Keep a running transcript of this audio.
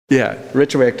Yeah,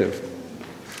 retroactive.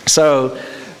 So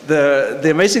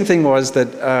the amazing thing was that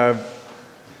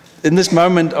in this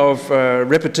moment of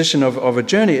repetition of a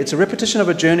journey, it's a repetition of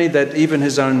a journey that even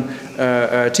his own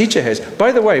teacher has.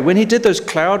 By the way, when he did those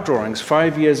cloud drawings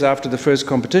 5 years after the first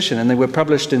competition, and they were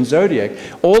published in Zodiac,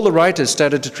 all the writers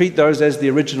started to treat those as the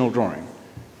original drawing.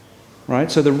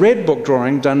 Right? So the red book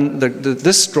drawing, done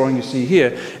this drawing you see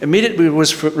here, immediately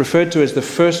was referred to as the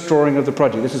first drawing of the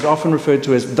project. This is often referred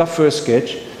to as the first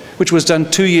sketch, which was done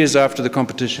 2 years after the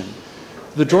competition.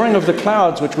 The drawing of the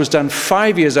clouds, which was done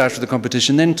 5 years after the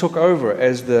competition, then took over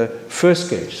as the first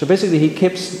sketch. So basically he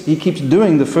keeps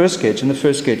doing the first sketch, and the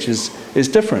first sketch is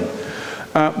different.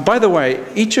 By the way,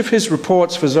 each of his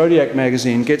reports for Zodiac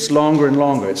magazine gets longer and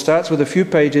longer. It starts with a few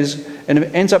pages and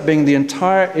it ends up being the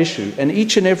entire issue. And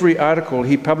each and every article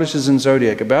he publishes in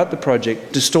Zodiac about the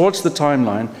project distorts the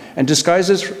timeline and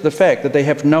disguises the fact that they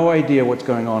have no idea what's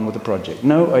going on with the project.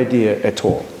 No idea at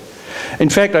all. In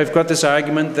fact, I've got this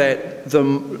argument that the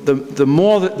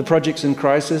more that the project's in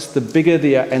crisis, the bigger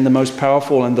and the most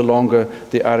powerful and the longer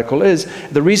the article is.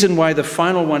 The reason why the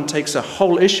final one takes a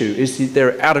whole issue is that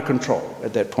they're out of control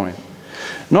at that point.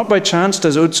 Not by chance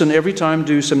does Utzon every time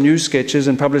do some news sketches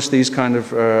and publish these kind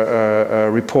of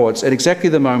reports at exactly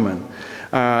the moment.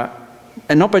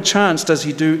 And not by chance does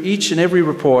he do each and every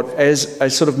report as a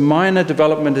sort of minor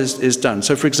development is done.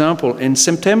 So for example, in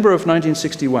September of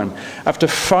 1961, after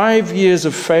 5 years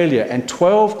of failure and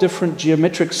 12 different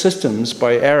geometric systems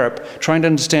by Arup trying to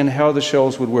understand how the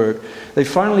shells would work, they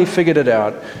finally figured it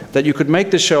out that you could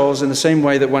make the shells in the same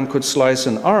way that one could slice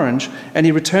an orange, and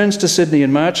he returns to Sydney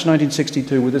in March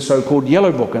 1962 with the so-called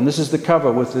Yellow Book, and this is the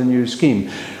cover with the new scheme.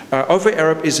 Ove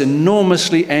Arup is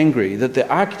enormously angry that the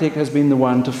architect has been the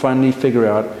one to finally figure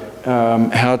out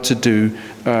how to do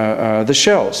the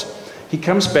shells. He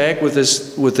comes back with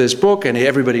this book, and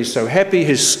everybody's so happy.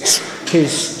 His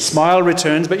smile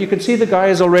returns, but you can see the guy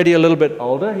is already a little bit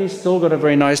older. He's still got a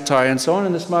very nice tie and so on,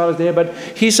 and the smile is there, but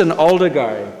he's an older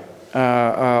guy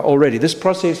already. This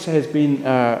process has been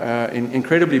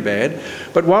incredibly bad,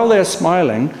 but while they're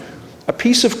smiling, a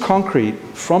piece of concrete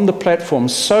from the platform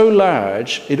so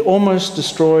large it almost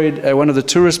destroyed one of the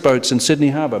tourist boats in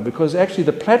Sydney Harbour, because actually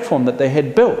the platform that they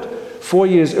had built 4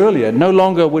 years earlier no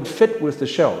longer would fit with the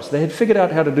shells. They had figured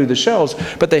out how to do the shells,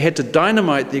 but they had to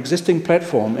dynamite the existing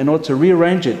platform in order to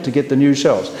rearrange it to get the new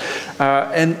shells.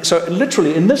 And so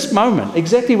literally in this moment,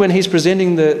 exactly when he's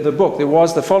presenting the book, there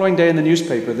was the following day in the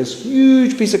newspaper, this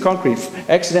huge piece of concrete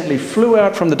accidentally flew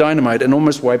out from the dynamite and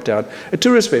almost wiped out a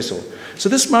tourist vessel. So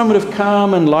this moment of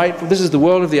calm and light, this is the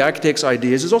world of the architect's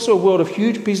ideas. There's also a world of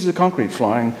huge pieces of concrete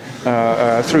flying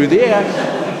through the air.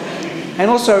 And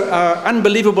also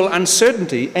unbelievable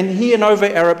uncertainty, and he and Ove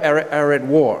Arup are at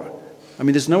war. I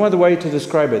mean, there's no other way to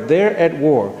describe it. They're at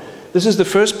war. This is the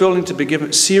first building to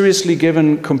be seriously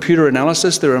given computer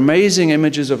analysis. There are amazing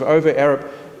images of Ove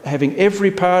Arup having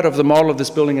every part of the model of this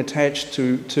building attached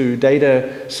to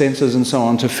data sensors and so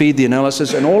on to feed the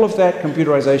analysis, and all of that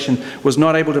computerization was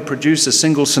not able to produce a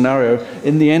single scenario.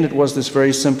 In the end, it was this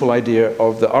very simple idea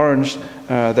of the orange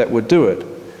that would do it.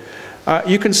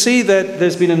 You can see that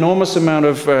there's been an enormous amount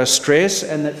of stress,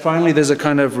 and that finally there's a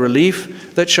kind of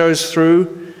relief that shows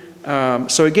through.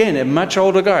 So again, a much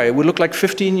older guy. We look like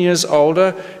 15 years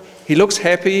older. He looks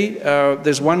happy.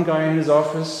 There's one guy in his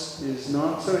office who's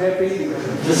not so happy.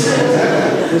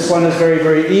 This one is very,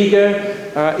 very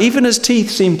eager. Even his teeth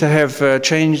seem to have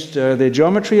changed their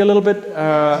geometry a little bit.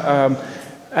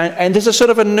 And there's a sort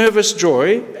of a nervous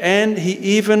joy. And he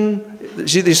even,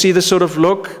 you see this sort of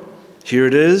look? Here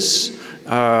it is.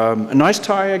 A nice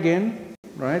tie again,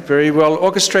 right? Very well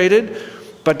orchestrated,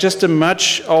 but just a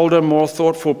much older, more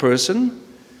thoughtful person.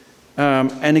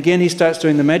 And again, he starts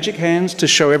doing the magic hands to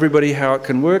show everybody how it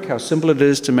can work, how simple it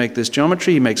is to make this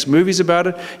geometry. He makes movies about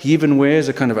it. He even wears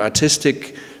a kind of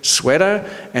artistic sweater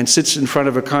and sits in front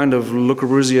of a kind of Le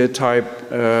Corbusier type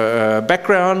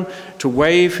background to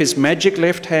wave his magic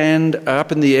left hand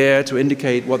up in the air to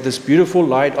indicate what this beautiful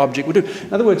light object would do.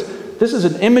 In other words, this is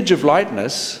an image of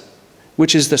lightness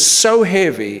which is so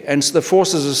heavy and the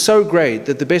forces are so great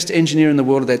that the best engineer in the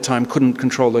world at that time couldn't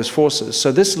control those forces.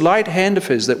 So this light hand of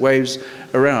his that waves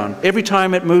around, every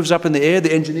time it moves up in the air,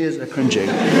 the engineers are cringing.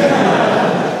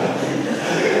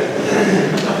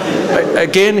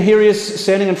 Again, here he is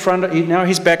standing in front of, now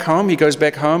he's back home, he goes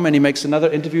back home and he makes another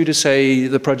interview to say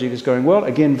the project is going well.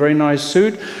 Again, very nice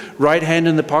suit, right hand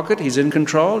in the pocket, he's in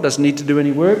control, doesn't need to do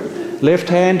any work. Left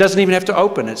hand doesn't even have to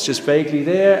open, it's just vaguely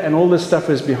there, and all this stuff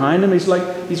is behind him. He's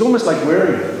almost like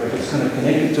wearing it, like it's kind of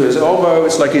connected to his elbow.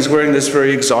 It's like he's wearing this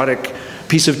very exotic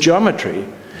piece of geometry.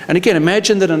 And again,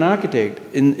 imagine that an architect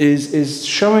is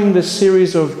showing this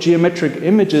series of geometric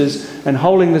images and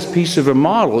holding this piece of a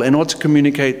model in order to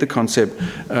communicate the concept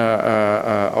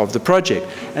of the project.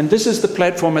 And this is the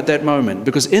platform at that moment,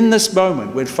 because in this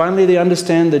moment, when finally they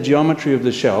understand the geometry of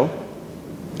the shell,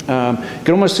 you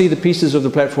can almost see the pieces of the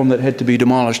platform that had to be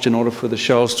demolished in order for the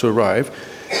shells to arrive.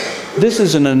 This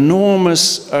is an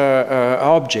enormous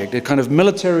object, a kind of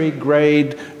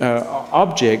military-grade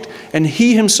object, and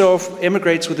he himself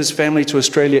emigrates with his family to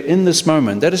Australia in this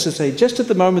moment. That is to say, just at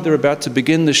the moment they're about to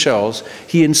begin the shells,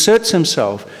 he inserts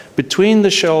himself between the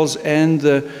shells and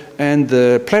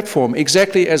the platform,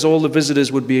 exactly as all the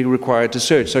visitors would be required to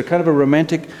search. So kind of a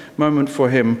romantic moment for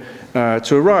him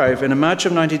to arrive. And in March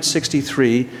of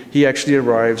 1963, he actually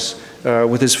arrives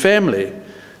with his family,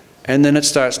 and then it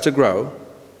starts to grow.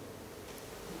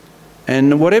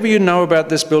 And whatever you know about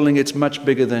this building, it's much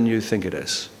bigger than you think it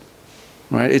is.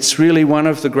 Right? It's really one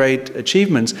of the great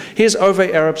achievements. Here's Ove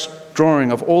Arup's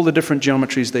drawing of all the different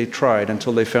geometries they tried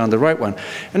until they found the right one.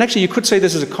 And actually, you could say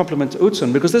this is a compliment to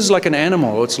Utzon, because this is like an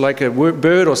animal. It's like a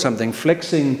bird or something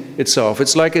flexing itself.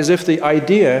 It's like as if the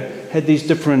idea had these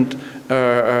different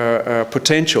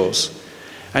potentials.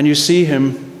 And you see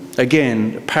him,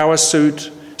 again, power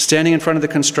suit, standing in front of the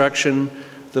construction.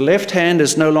 The left hand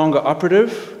is no longer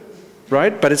operative,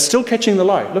 right? But it's still catching the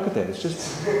light. Look at that. It's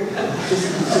just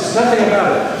nothing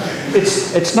about it.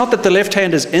 It's not that the left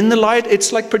hand is in the light.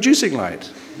 It's like producing light.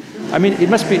 I mean,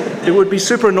 it would be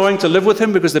super annoying to live with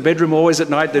him, because the bedroom always at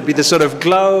night, there'd be this sort of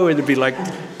glow, and it'd be like,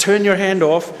 turn your hand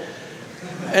off.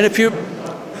 And if you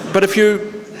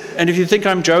think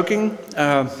I'm joking,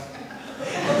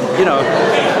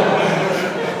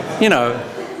 you know.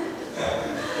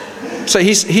 So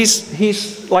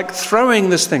he's like throwing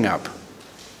this thing up.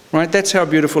 Right? That's how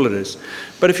beautiful it is.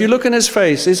 But if you look in his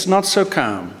face, it's not so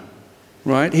calm.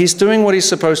 Right? He's doing what he's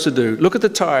supposed to do. Look at the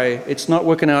tie. It's not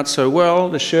working out so well.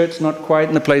 The shirt's not quite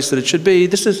in the place that it should be.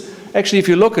 This is, actually, if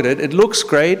you look at it, it looks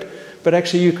great, but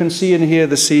actually you can see and hear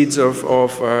the seeds of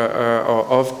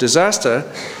disaster.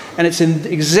 And it's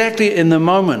exactly in the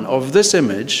moment of this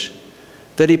image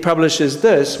that he publishes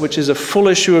this, which is a full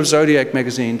issue of Zodiac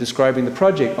magazine describing the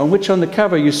project, on which on the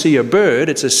cover you see a bird.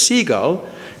 It's a seagull,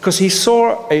 because he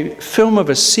saw a film of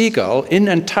a seagull in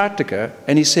Antarctica,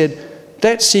 and he said,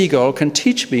 that seagull can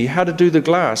teach me how to do the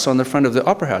glass on the front of the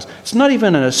opera house. It's not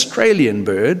even an Australian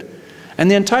bird,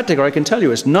 and the Antarctica, I can tell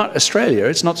you, is not Australia.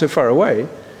 It's not so far away.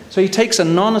 So he takes a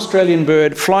non-Australian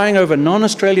bird flying over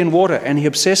non-Australian water, and he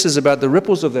obsesses about the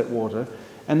ripples of that water,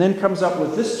 and then comes up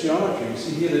with this geometry. You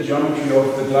see here the geometry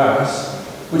of the glass,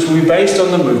 which will be based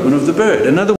on the movement of the bird.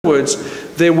 In other words,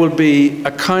 there will be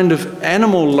a kind of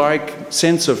animal-like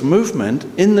sense of movement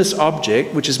in this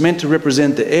object, which is meant to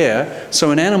represent the air.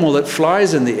 So an animal that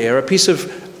flies in the air, a piece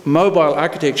of mobile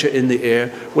architecture in the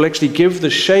air, will actually give the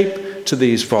shape to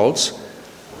these vaults.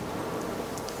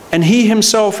 And he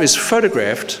himself is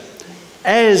photographed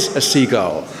as a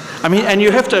seagull. I mean, and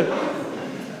you have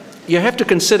to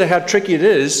consider how tricky it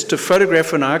is to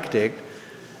photograph an architect,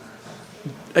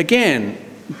 again,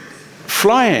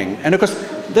 flying. And of course,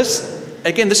 this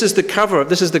is the cover,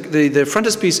 this is the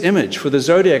frontispiece image for the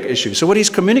Zodiac issue. So what he's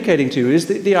communicating to you is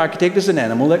the architect is an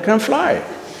animal that can fly,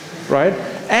 right?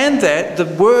 And that the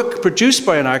work produced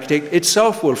by an architect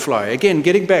itself will fly. Again,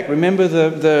 getting back, remember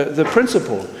the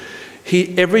principle.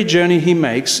 Every journey he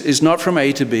makes is not from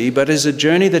A to B, but is a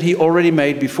journey that he already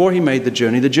made before he made the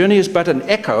journey. The journey is but an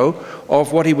echo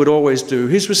of what he would always do.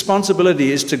 His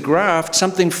responsibility is to graft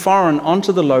something foreign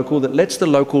onto the local that lets the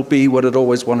local be what it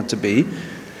always wanted to be.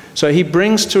 So he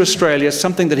brings to Australia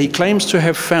something that he claims to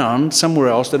have found somewhere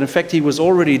else, that in fact he was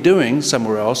already doing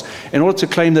somewhere else, in order to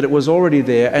claim that it was already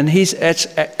there, and he's,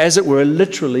 as it were,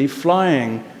 literally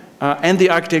flying. And the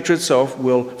architecture itself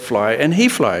will fly, and he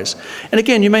flies. And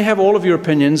again, you may have all of your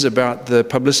opinions about the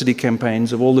publicity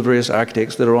campaigns of all the various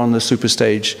architects that are on the super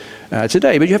stage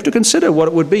today, but you have to consider what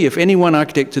it would be if any one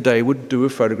architect today would do a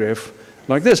photograph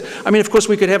like this. I mean, of course,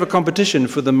 we could have a competition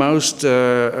for the most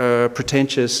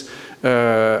pretentious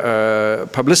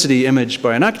publicity image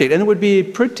by an architect, and it would be a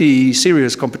pretty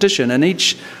serious competition, and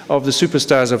each of the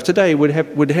superstars of today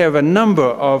would have a number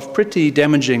of pretty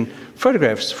damaging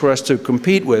photographs for us to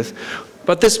compete with,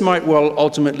 but this might well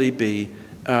ultimately be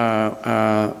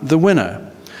the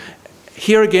winner.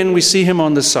 Here again we see him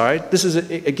on the side. This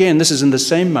is in the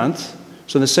same month.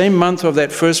 So in the same month of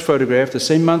that first photograph, the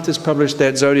same month is published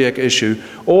that Zodiac issue,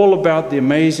 all about the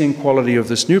amazing quality of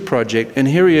this new project. And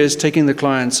here he is taking the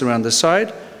clients around the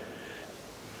side.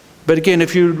 But again,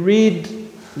 if you read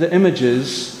the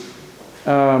images,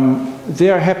 they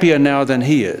are happier now than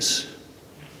he is.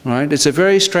 Right? It's a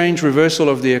very strange reversal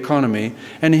of the economy.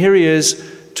 And here he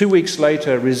is 2 weeks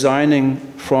later resigning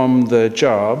from the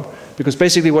job, because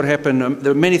basically what happened,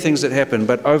 there were many things that happened,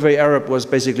 but Ove Arup was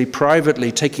basically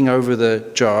privately taking over the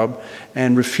job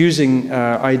and refusing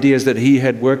ideas that he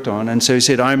had worked on, and so he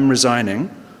said, I'm resigning.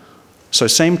 So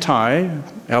same tie,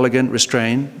 elegant,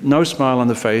 restrained, no smile on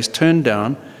the face, turned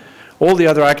down. All the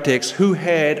other architects who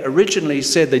had originally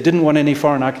said they didn't want any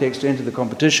foreign architects to enter the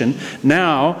competition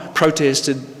now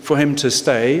protested for him to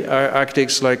stay.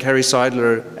 Architects like Harry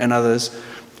Seidler and others,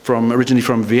 originally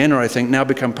from Vienna, I think, now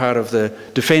become part of the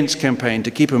defense campaign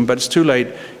to keep him, but it's too late,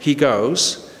 he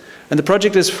goes. And the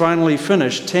project is finally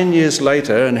finished 10 years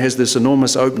later and has this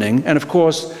enormous opening. And of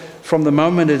course, from the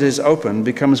moment it is opened,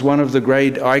 becomes one of the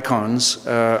great icons,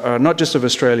 not just of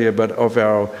Australia, but of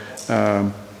our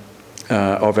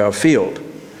field.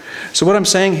 So what I'm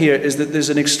saying here is that there's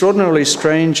an extraordinarily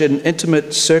strange and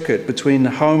intimate circuit between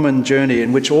home and journey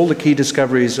in which all the key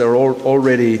discoveries are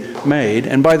already made.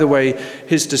 And by the way,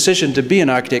 his decision to be an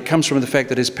architect comes from the fact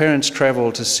that his parents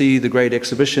traveled to see the great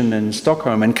exhibition in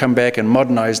Stockholm and come back and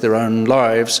modernize their own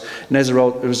lives. And as a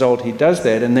result, he does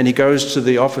that. And then he goes to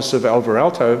the office of Alvar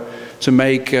Aalto to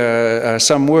make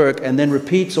some work, and then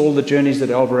repeats all the journeys that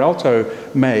Alvar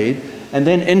Aalto made. And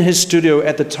then in his studio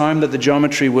at the time that the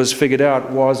geometry was figured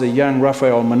out was a young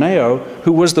Rafael Moneo,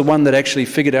 who was the one that actually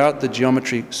figured out the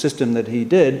geometry system that he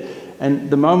did. And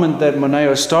the moment that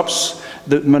Moneo stops,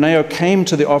 Moneo came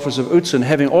to the office of Utzon,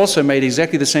 having also made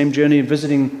exactly the same journey,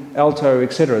 visiting Aalto,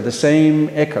 etc., the same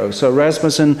echo. So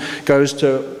Rasmussen goes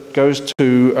to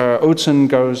Utzon,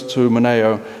 goes to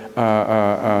Moneo,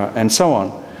 and so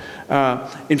on.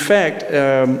 In fact,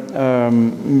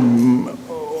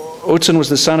 Utzon was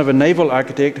the son of a naval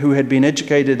architect who had been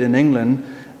educated in England,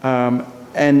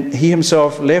 and he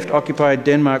himself left occupied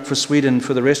Denmark for Sweden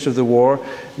for the rest of the war.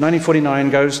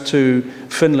 1949 goes to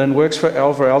Finland, works for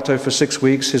Alvar Aalto for 6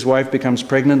 weeks. His wife becomes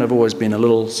pregnant. I've always been a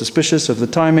little suspicious of the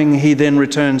timing. He then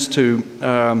returns to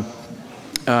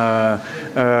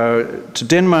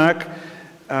Denmark.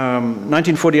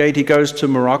 1948 he goes to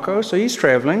Morocco, so he's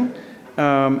traveling.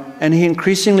 And he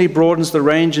increasingly broadens the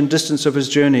range and distance of his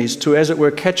journeys to, as it were,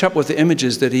 catch up with the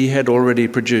images that he had already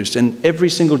produced. And every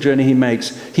single journey he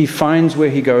makes, he finds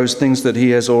where he goes things that he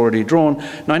has already drawn.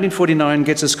 1949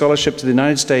 gets a scholarship to the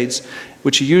United States,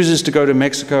 which he uses to go to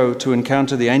Mexico to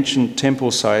encounter the ancient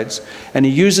temple sites. And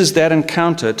he uses that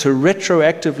encounter to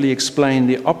retroactively explain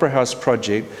the Opera House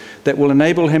project that will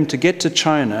enable him to get to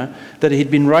China that he'd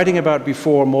been writing about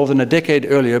before more than a decade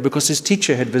earlier because his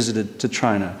teacher had visited to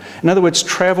China. In other words,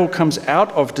 travel comes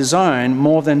out of design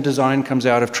more than design comes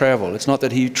out of travel. It's not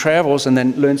that he travels and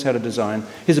then learns how to design.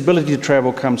 His ability to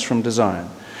travel comes from design.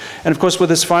 And of course, with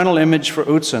this final image for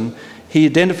Utzon, he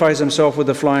identifies himself with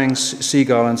the flying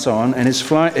seagull and so on, and his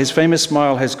famous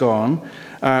smile has gone.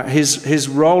 His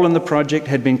role in the project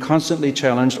had been constantly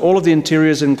challenged. All of the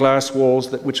interiors and glass walls,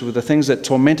 which were the things that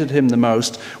tormented him the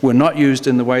most, were not used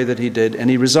in the way that he did, and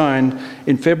he resigned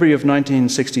in February of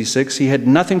 1966. He had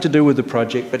nothing to do with the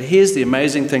project, but here's the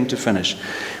amazing thing to finish.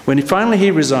 When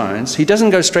he resigns, he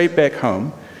doesn't go straight back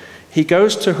home. He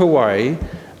goes to Hawaii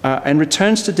and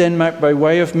returns to Denmark by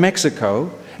way of Mexico,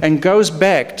 and goes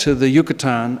back to the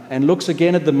Yucatan and looks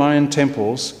again at the Mayan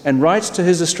temples and writes to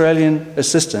his Australian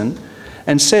assistant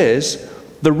and says,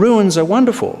 the ruins are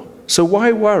wonderful, so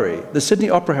why worry? The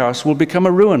Sydney Opera House will become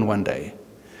a ruin one day.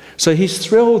 So he's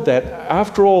thrilled that,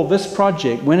 after all, this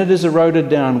project, when it is eroded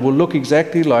down, will look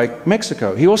exactly like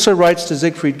Mexico. He also writes to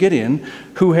Siegfried Gideon,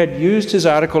 who had used his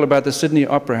article about the Sydney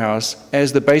Opera House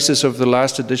as the basis of the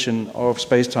last edition of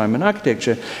Space, Time and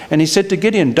Architecture. And he said to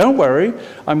Gideon, don't worry,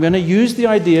 I'm going to use the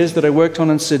ideas that I worked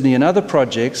on in Sydney and other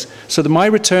projects so that my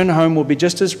return home will be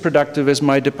just as productive as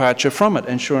my departure from it.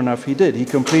 And sure enough, he did. He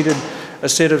completed a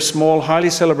set of small,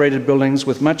 highly celebrated buildings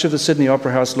with much of the Sydney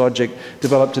Opera House logic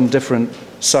developed in different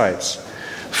sites.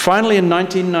 Finally, in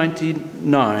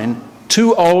 1999,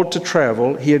 too old to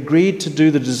travel, he agreed to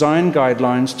do the design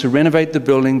guidelines to renovate the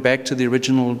building back to the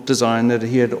original design that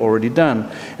he had already done.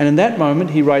 And in that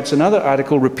moment, he writes another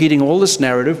article repeating all this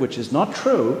narrative, which is not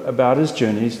true, about his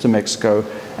journeys to Mexico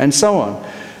and so on.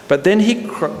 But then he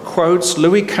quotes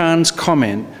Louis Kahn's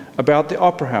comment about the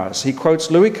Opera House. He quotes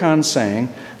Louis Kahn saying,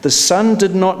 the sun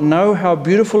did not know how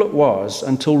beautiful it was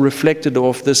until reflected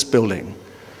off this building.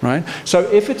 Right? So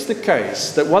if it's the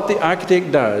case that what the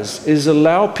architect does is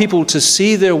allow people to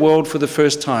see their world for the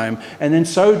first time, and in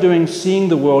so doing, seeing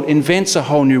the world invents a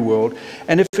whole new world,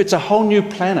 and if it's a whole new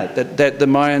planet that the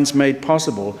Mayans made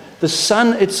possible, the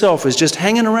sun itself is just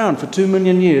hanging around for 2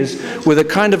 million years with a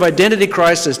kind of identity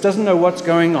crisis, doesn't know what's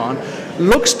going on,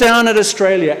 looks down at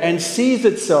Australia and sees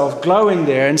itself glowing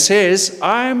there and says,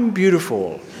 I'm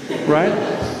beautiful, right?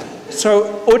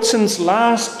 So Utzon's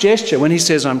last gesture, when he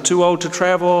says, I'm too old to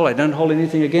travel, I don't hold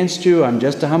anything against you, I'm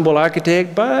just a humble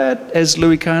architect, but as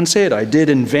Louis Kahn said, I did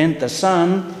invent the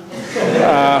sun,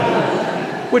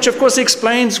 which of course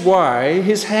explains why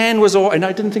his hand was always, and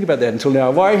I didn't think about that until now,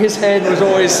 why his hand was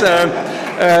always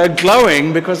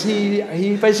glowing, because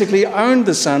he basically owned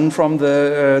the sun from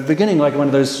the beginning, like one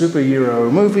of those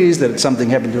superhero movies, that something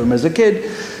happened to him as a kid,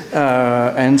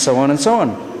 and so on and so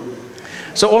on.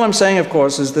 So all I'm saying, of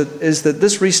course, is that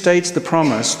this restates the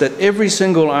promise that every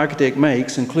single architect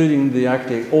makes, including the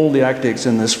architect, all the architects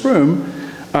in this room,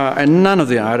 and none of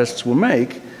the artists will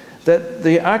make, that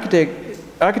the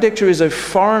architecture is a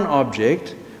foreign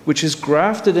object which is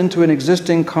grafted into an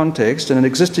existing context and an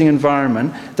existing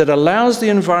environment that allows the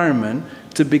environment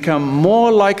to become more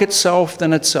like itself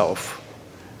than itself.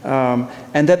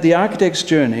 And that the architect's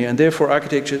journey, and therefore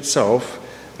architecture itself,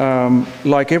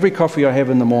 like every coffee I have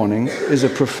in the morning, is a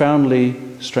profoundly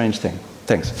strange thing.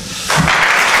 Thanks.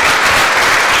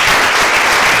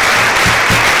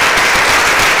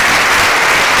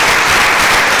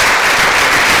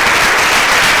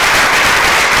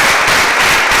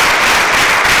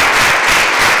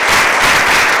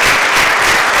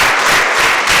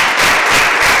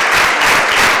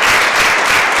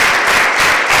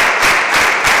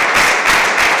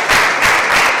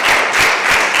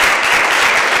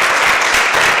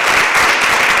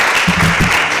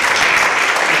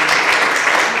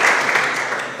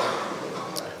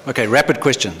 Okay, rapid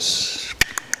questions.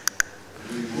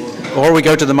 Or we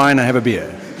go to the mine and have a beer.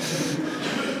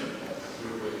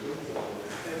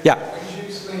 Yeah. Could you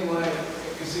explain why?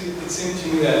 Because it seemed to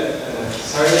me that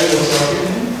Saarinen was talking to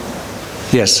him.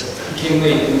 Yes. He came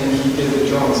late and then he did the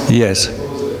drawings. Yes.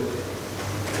 What was it?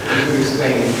 Could you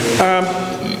explain?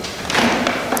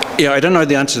 Yeah, I don't know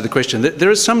the answer to the question. There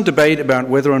is some debate about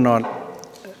whether or not,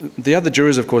 the other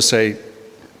jurors, of course, say,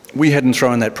 we hadn't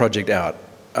thrown that project out.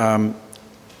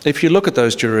 If you look at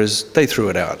those jurors, they threw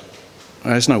it out.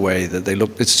 There's no way that they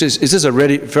looked. It's just a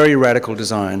very radical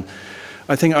design.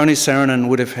 I think only Saarinen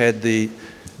would have had the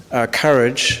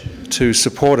courage to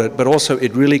support it, but also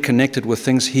it really connected with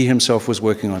things he himself was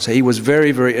working on. So he was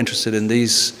very, very interested in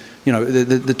these. You know,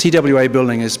 the TWA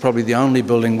building is probably the only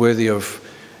building worthy of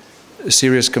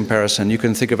serious comparison. You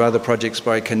can think of other projects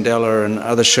by Candela and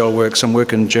other shell work, some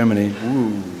work in Germany.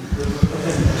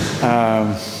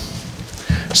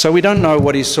 So we don't know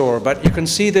what he saw, but you can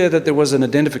see there that there was an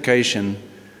identification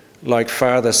like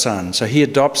father-son. So he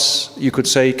adopts, you could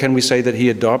say, can we say that he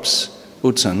adopts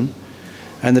Utzon?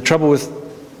 And the trouble with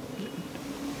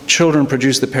children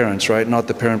produce the parents, right? Not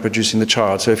the parent producing the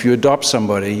child. So if you adopt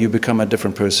somebody, you become a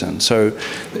different person. So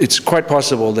it's quite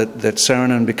possible that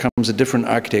Saarinen becomes a different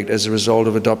architect as a result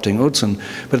of adopting Utzon.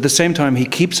 But at the same time, he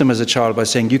keeps him as a child by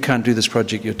saying, you can't do this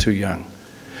project, you're too young.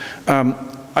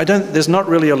 There's not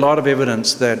really a lot of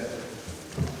evidence that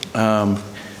I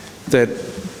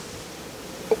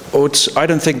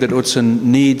don't think that Utzon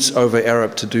needs Ove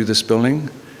Arup to do this building.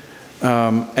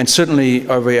 And certainly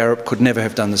Ove Arup could never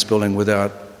have done this building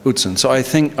without Utzon. So I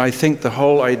think the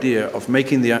whole idea of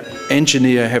making the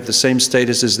engineer have the same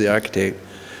status as the architect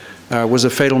was a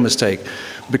fatal mistake.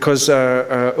 Because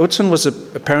Utzon was a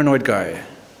paranoid guy.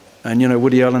 And you know,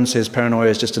 Woody Allen says paranoia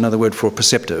is just another word for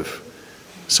perceptive.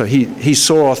 So he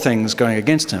saw things going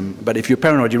against him, but if you're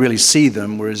paranoid, you really see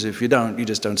them, whereas if you don't, you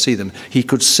just don't see them. He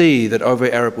could see that Ove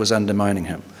Arup was undermining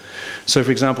him. So,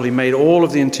 for example, he made all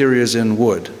of the interiors in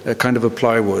wood, a kind of a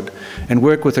plywood, and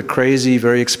worked with a crazy,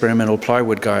 very experimental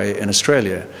plywood guy in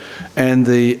Australia. And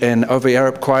Ove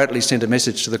Arup quietly sent a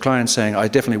message to the client saying, I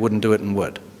definitely wouldn't do it in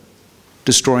wood,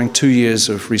 destroying 2 years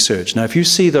of research. Now, if you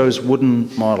see those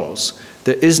wooden models,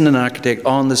 there isn't an architect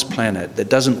on this planet that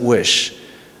doesn't wish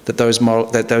that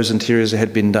those interiors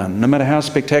had been done. No matter how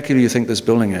spectacular you think this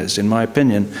building is, in my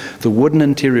opinion, the wooden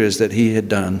interiors that he had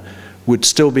done would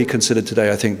still be considered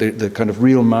today, I think, the kind of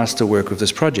real masterwork of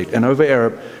this project. And Ove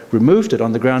Arup removed it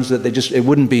on the grounds that it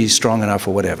wouldn't be strong enough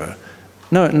or whatever.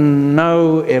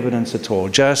 No evidence at all,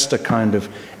 just a kind of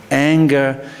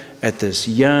anger at this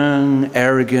young,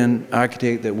 arrogant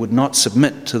architect that would not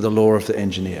submit to the law of the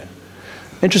engineer.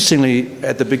 Interestingly,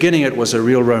 at the beginning it was a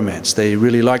real romance. They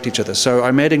really liked each other. So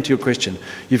I'm adding to your question.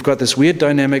 You've got this weird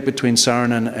dynamic between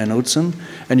Saarinen and Utzon,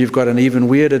 and you've got an even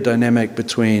weirder dynamic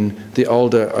between the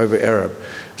older Ove Arup.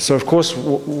 So of course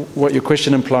what your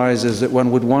question implies is that one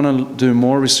would want to do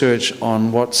more research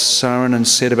on what Saarinen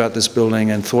said about this building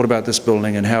and thought about this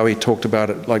building and how he talked about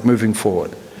it, like moving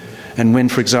forward. And when,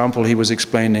 for example, he was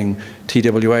explaining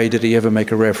TWA, did he ever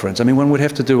make a reference? I mean, one would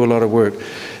have to do a lot of work.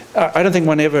 I don't think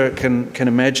one ever can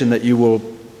imagine that you will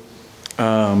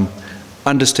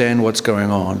understand what's going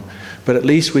on. but at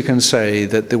least we can say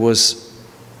that there was,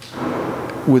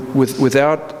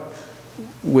 without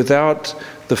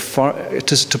the,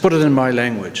 to put it in my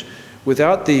language,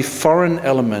 without the foreign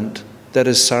element that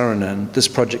is Saarinen, this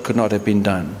project could not have been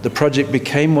done. The project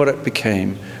became what it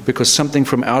became because something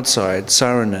from outside,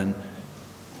 Saarinen,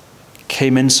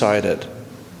 came inside it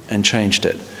and changed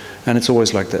it. And it's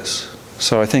always like this.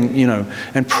 So I think, you know,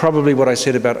 and probably what I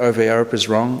said about Ove Arup is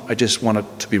wrong. I just want it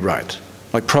to be right.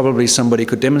 Like probably somebody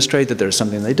could demonstrate that there's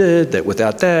something they did, that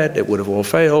without that, it would have all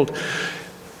failed.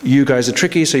 You guys are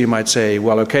tricky, so you might say,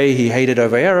 well, okay, he hated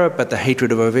Ove Arup, but the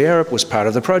hatred of Ove Arup was part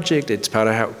of the project. It's part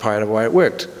of why it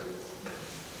worked.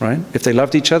 Right? If they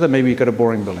loved each other, maybe you got a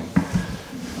boring building.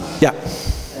 Yeah.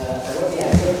 About the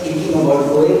act of thinking about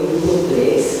going to a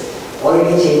place,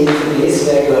 already changing the place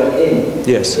where you are in.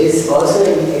 Yes. This also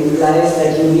implies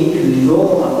that you need to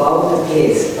know about the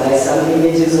place by some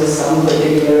images or some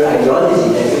particular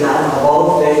ideology that you have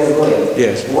about where you're going.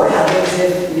 Yes. What happens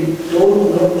if you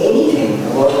don't know anything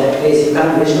about that place? You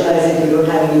can't visualize it, you don't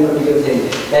have any particular thing.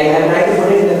 Like I'm trying to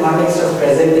put it in the context of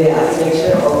present-day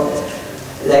architecture, or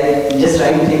like just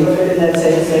trying to think of it in that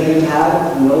sense that you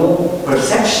have no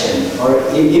perception or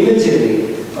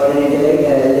imagery or an intellect,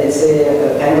 let's say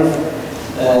a kind of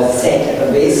set,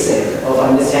 a base set of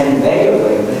understanding where you're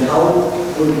going, but how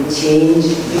would the change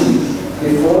be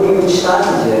before you start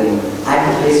the journey at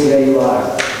the place where you are?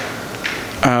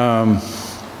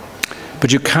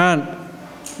 But you can't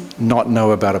not know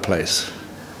about a place.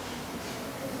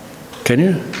 Can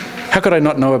you? How could I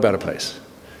not know about a place?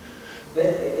 But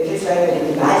it is like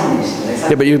an imagination. Like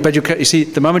yeah, but you see,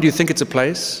 the moment you think it's a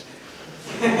place,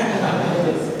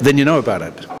 then you know about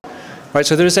it. Right,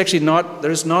 so there is not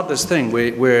this thing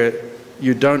where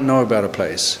you don't know about a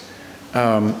place.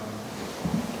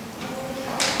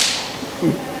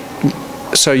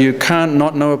 So you can't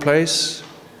not know a place,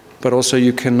 but also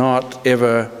you cannot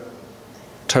ever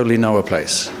totally know a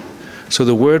place. So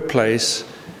the word place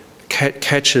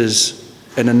catches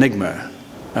an enigma.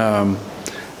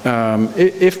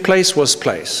 If place was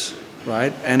place,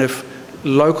 right, and if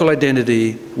local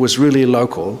identity was really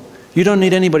local, you don't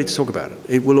need anybody to talk about it.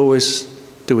 It will always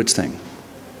do its thing.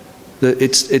 So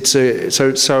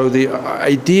the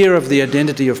idea of the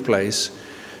identity of place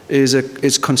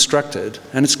is constructed,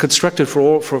 and it's constructed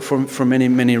for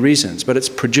many reasons, but it's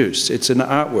produced. It's an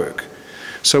artwork.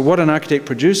 So what an architect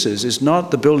produces is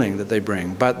not the building that they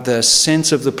bring, but the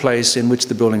sense of the place in which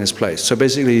the building is placed. So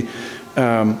basically,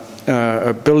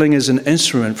 a building is an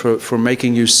instrument for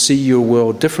making you see your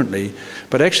world differently,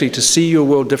 but actually to see your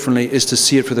world differently is to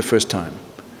see it for the first time,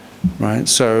 right?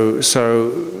 So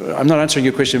I'm not answering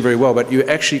your question very well, but you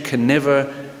actually can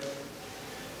never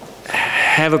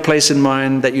have a place in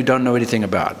mind that you don't know anything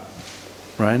about,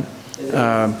 right?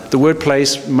 The word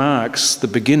place marks the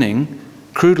beginning,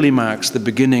 crudely marks the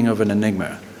beginning of an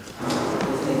enigma.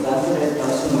 An example that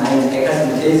comes to mind,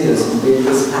 Eckhart built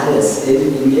this palace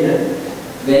in India,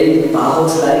 very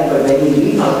Bauhaus-like, but when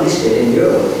he republished it in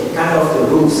Europe, he cut off the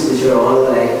roofs, which were all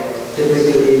like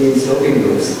typical Indian sloping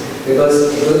roofs,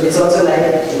 because it's also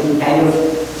like he kind of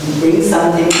brings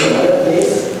something to another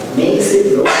place, makes it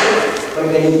local, but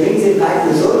when he brings it back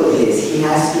to his own place, he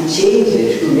has to change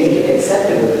it to make it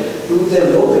acceptable to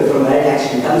the local from where it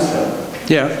actually comes from.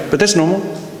 Yeah, but that's normal,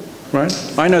 right?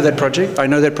 I know that project. I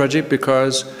know that project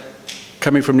because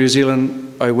coming from New Zealand,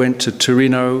 I went to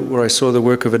Torino, where I saw the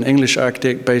work of an English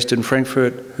architect based in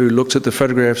Frankfurt who looked at the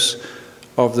photographs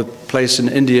of the place in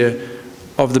India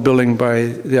of the building by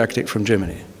the architect from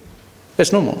Germany.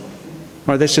 That's normal.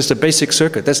 Right? That's just a basic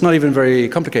circuit. That's not even very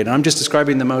complicated. I'm just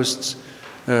describing the most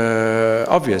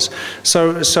obvious.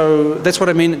 So that's what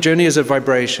I mean. Journey is a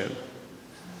vibration.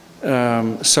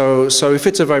 So if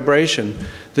it's a vibration,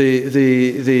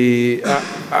 the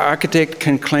architect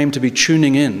can claim to be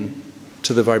tuning in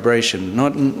to the vibration.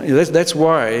 That's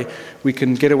why we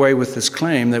can get away with this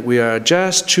claim that we are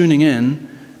just tuning in,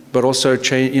 but also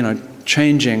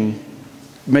changing,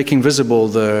 making visible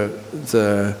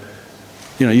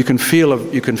you can feel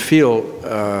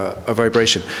a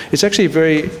vibration. It's actually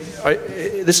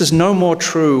this is no more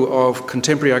true of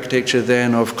contemporary architecture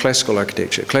than of classical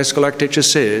architecture. Classical architecture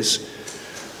says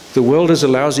the world is a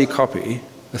lousy copy,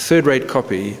 a third-rate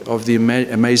copy of the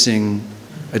amazing,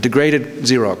 a degraded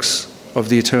Xerox of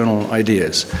the eternal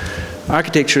ideas.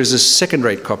 Architecture is a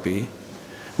second-rate copy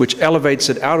which elevates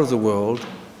it out of the world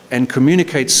and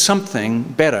communicates something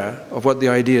better of what the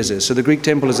ideas is. So the Greek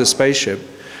temple is a spaceship,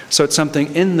 so it's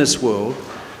something in this world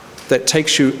that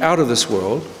takes you out of this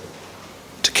world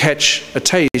to catch a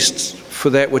taste for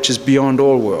that which is beyond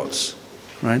all worlds,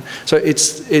 right? So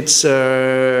it's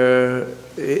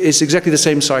exactly the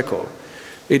same cycle.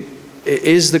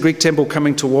 is the Greek temple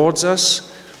coming towards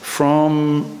us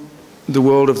from the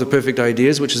world of the perfect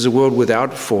ideas, which is a world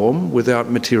without form, without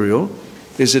material?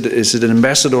 Is it an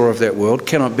ambassador of that world?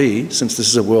 Cannot be, since this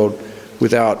is a world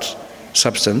without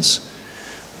substance.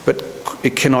 But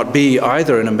it cannot be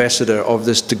either an ambassador of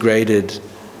this degraded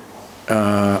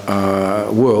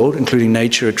world, including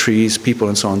nature, trees, people,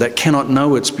 and so on. That cannot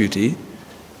know its beauty,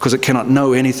 because it cannot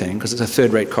know anything, because it's a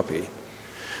third-rate copy.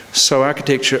 So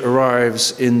architecture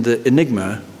arrives in the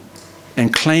enigma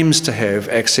and claims to have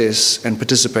access and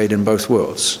participate in both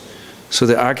worlds. So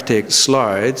the architect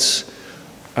slides,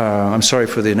 I'm sorry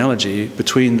for the analogy,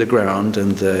 between the ground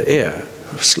and the air,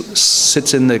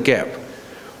 sits in the gap.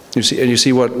 You see, and you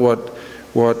see what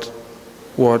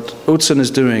Utzon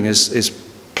is doing is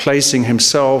placing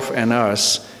himself and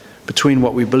us between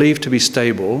what we believe to be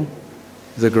stable,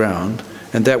 the ground,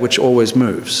 and that which always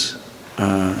moves,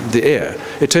 the air.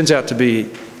 It turns out to be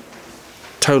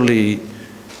totally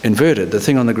inverted. The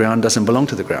thing on the ground doesn't belong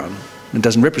to the ground. It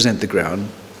doesn't represent the ground.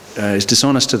 It's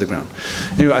dishonest to the ground.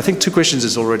 Anyway, I think 2 questions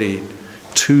is already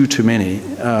too many.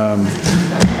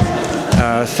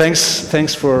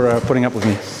 Thanks for putting up with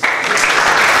me.